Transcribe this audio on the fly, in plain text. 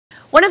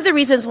One of the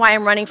reasons why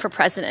I'm running for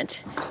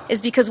president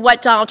is because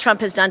what Donald Trump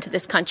has done to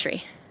this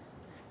country.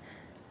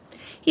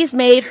 He has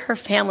made her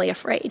family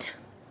afraid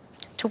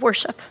to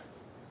worship.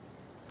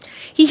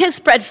 He has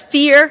spread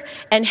fear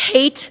and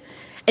hate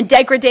and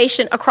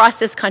degradation across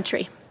this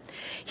country.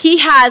 He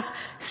has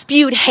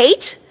spewed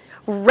hate,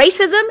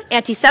 racism,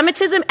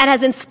 anti-Semitism, and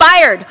has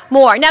inspired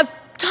more. Now,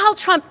 Donald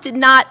Trump did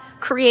not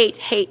create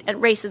hate and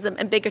racism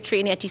and bigotry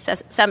and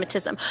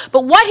anti-Semitism.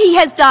 But what he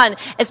has done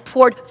is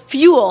poured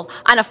fuel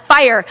on a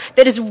fire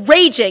that is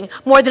raging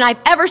more than I've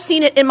ever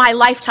seen it in my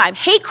lifetime.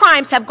 Hate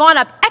crimes have gone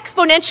up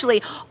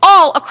exponentially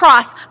all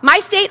across my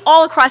state,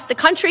 all across the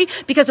country,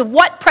 because of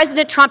what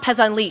President Trump has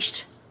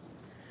unleashed.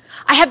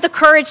 I have the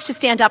courage to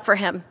stand up for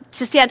him,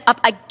 to stand up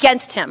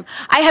against him.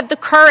 I have the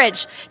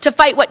courage to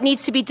fight what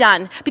needs to be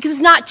done, because it's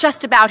not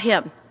just about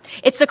him.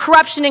 It's the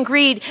corruption and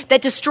greed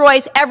that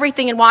destroys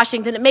everything in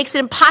Washington. It makes it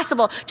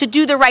impossible to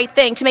do the right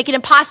thing, to make it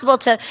impossible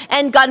to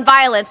end gun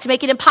violence, to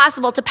make it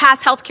impossible to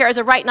pass health care as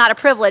a right, not a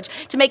privilege,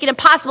 to make it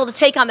impossible to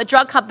take on the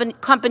drug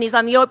companies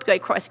on the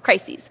opioid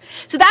crises.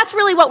 So that's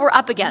really what we're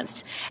up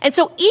against. And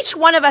so each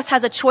one of us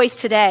has a choice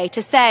today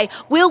to say,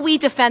 will we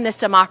defend this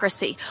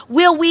democracy?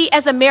 Will we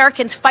as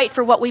Americans fight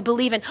for what we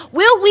believe in?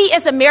 Will we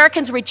as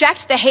Americans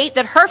reject the hate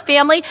that her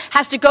family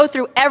has to go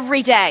through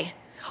every day?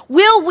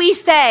 Will we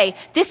say,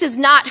 this is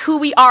not who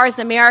we are as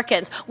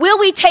Americans? Will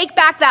we take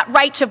back that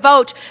right to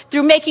vote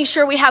through making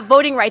sure we have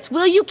voting rights?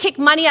 Will you kick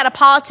money out of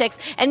politics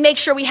and make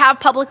sure we have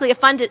publicly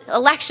funded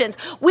elections?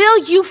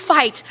 Will you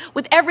fight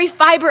with every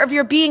fiber of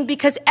your being,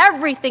 because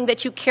everything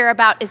that you care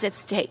about is at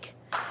stake?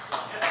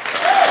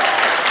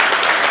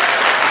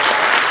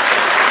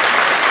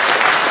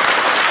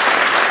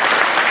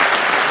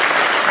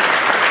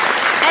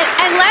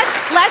 And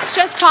let's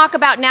just talk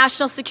about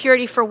national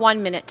security for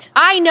 1 minute.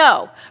 I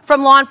know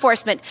from law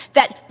enforcement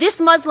that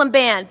this Muslim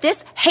ban,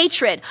 this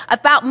hatred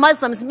about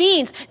Muslims,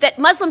 means that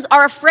Muslims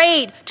are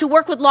afraid to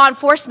work with law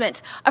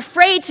enforcement,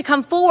 afraid to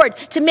come forward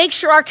to make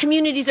sure our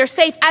communities are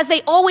safe, as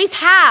they always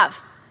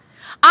have.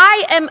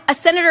 I am a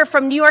senator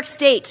from New York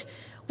State.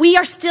 We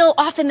are still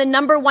often the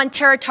 #1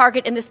 terror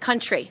target in this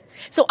country.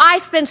 So I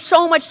spend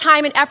so much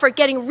time and effort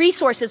getting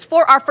resources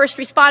for our first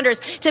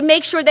responders to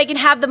make sure they can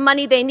have the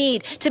money they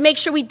need, to make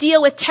sure we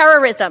deal with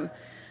terrorism.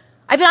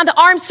 I've been on the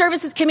Armed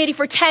Services Committee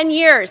for 10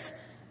 years.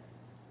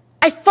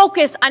 I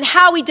focus on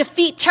how we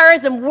defeat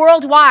terrorism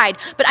worldwide,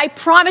 but I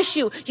promise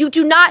you, you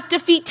do not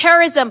defeat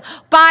terrorism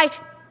by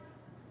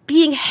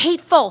being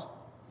hateful.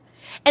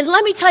 And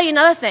let me tell you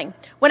another thing.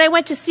 When I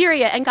went to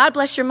Syria, and God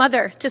bless your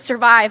mother to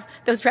survive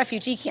those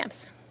refugee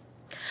camps,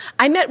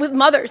 I met with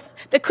mothers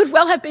that could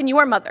well have been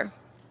your mother.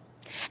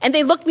 And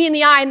they looked me in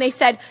the eye and they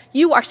said,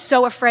 you are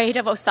so afraid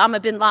of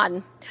Osama bin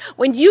Laden.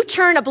 When you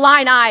turn a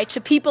blind eye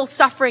to people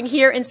suffering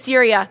here in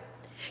Syria,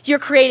 you're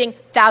creating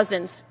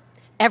thousands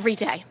every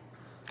day.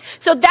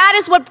 So that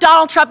is what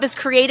Donald Trump is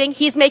creating.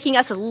 He's making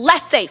us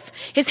less safe.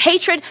 His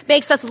hatred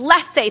makes us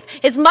less safe.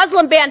 His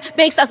Muslim ban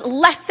makes us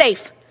less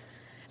safe.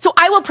 So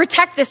I will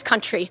protect this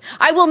country.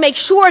 I will make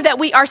sure that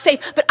we are safe,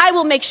 but I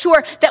will make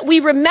sure that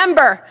we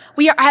remember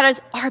we are at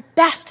our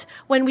best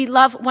when we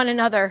love one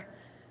another,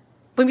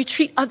 when we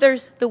treat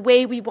others the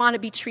way we want to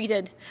be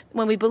treated,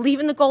 when we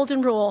believe in the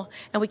golden rule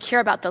and we care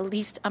about the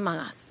least among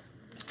us.